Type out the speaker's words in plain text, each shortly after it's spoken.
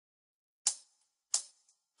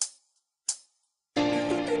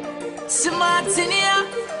Smart in here.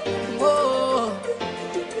 Whoa.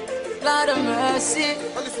 Lord of mercy.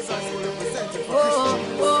 Whoa,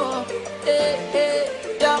 whoa. Hey,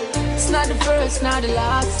 hey. Yeah. It's not the first, not the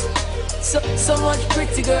last. So much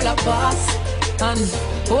pretty girl I pass. And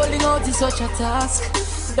holding out is such a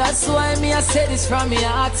task. That's why me I say this from my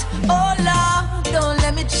heart. Oh Lord, don't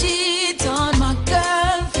let me cheat on my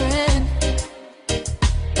girlfriend.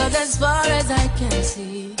 Cause as far as I can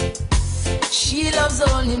see, she loves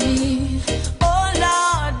only me. Oh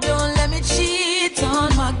Lord, don't let me cheat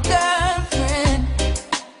on my girlfriend.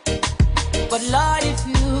 But Lord, if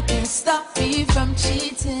you can stop me from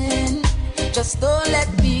cheating, just don't let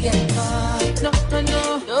me get caught. No, no,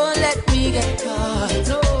 no. Don't let me get caught.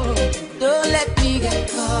 No, don't let me get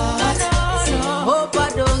caught. No, no. Hope I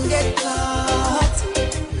don't get caught.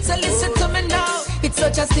 So listen to me now. It's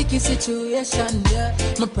such a sticky situation, yeah.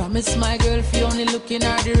 Me promise my girl if you only look in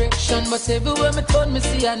her direction, but everywhere me turn, me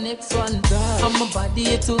see her next one. And my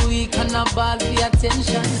body too weak and I ball for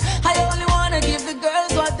attention. I only wanna give the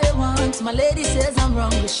girls what they want. My lady says I'm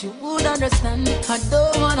wrong, but she would understand. I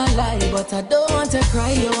don't wanna lie, but I don't want to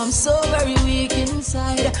cry. Yo, I'm so very weak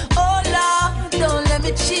inside. Oh Lord, don't let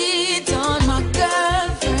me cheat on my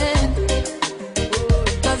girlfriend.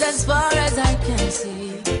 Cause as far as I can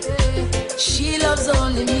see, she loves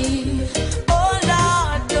only me. Oh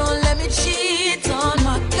Lord, don't let me cheat on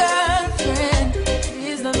my girlfriend.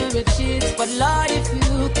 Please don't let me cheat. But Lord, if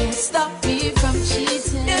you can stop me from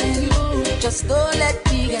cheating, just don't let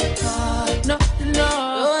me get caught. No, no.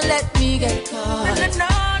 Don't let me get caught. No, no,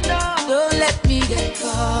 no. Don't let me get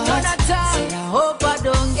caught. No, not all. I hope I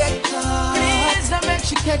don't get caught. Please don't make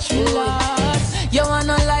she catch me, Lord. You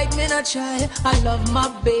wanna like me, not try. I love my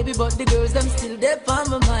baby, but the girls, them still there on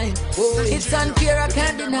my mind. It's unfair, I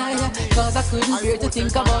can't deny. Cause I couldn't bear to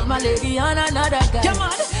think about my lady and another guy. Come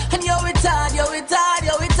on. And yo, it's hard, yo, it's hard,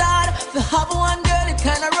 yo, it's hard. To have one girl, it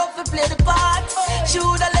kinda rough to play the part. She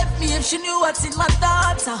would've left me if she knew what's in my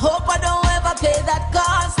thoughts. I hope I don't ever pay that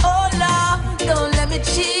cost. Oh Lord, don't let me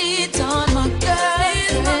cheat on my girl.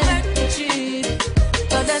 Please don't make me cheat.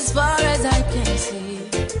 Cause as far as I can see,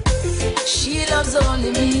 she loves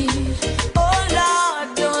only me. Oh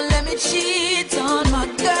Lord, don't let me cheat on my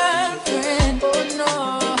girlfriend. Oh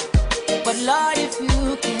no. But Lord, if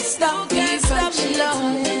you can stop me from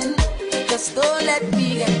cheating, just don't let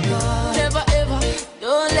me get caught. Never ever.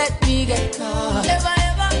 Don't let me get caught. Never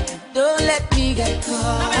ever. Don't let me get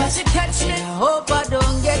caught. I mean, she catch me. I hope I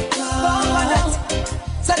don't get caught.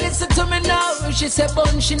 So listen to me now. She said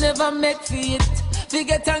bun she never make for it.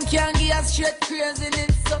 Forget and can't give her straight crazy in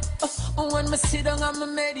it. So when me sit down and me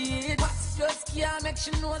meditate, just can't make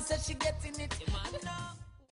she know that she getting it.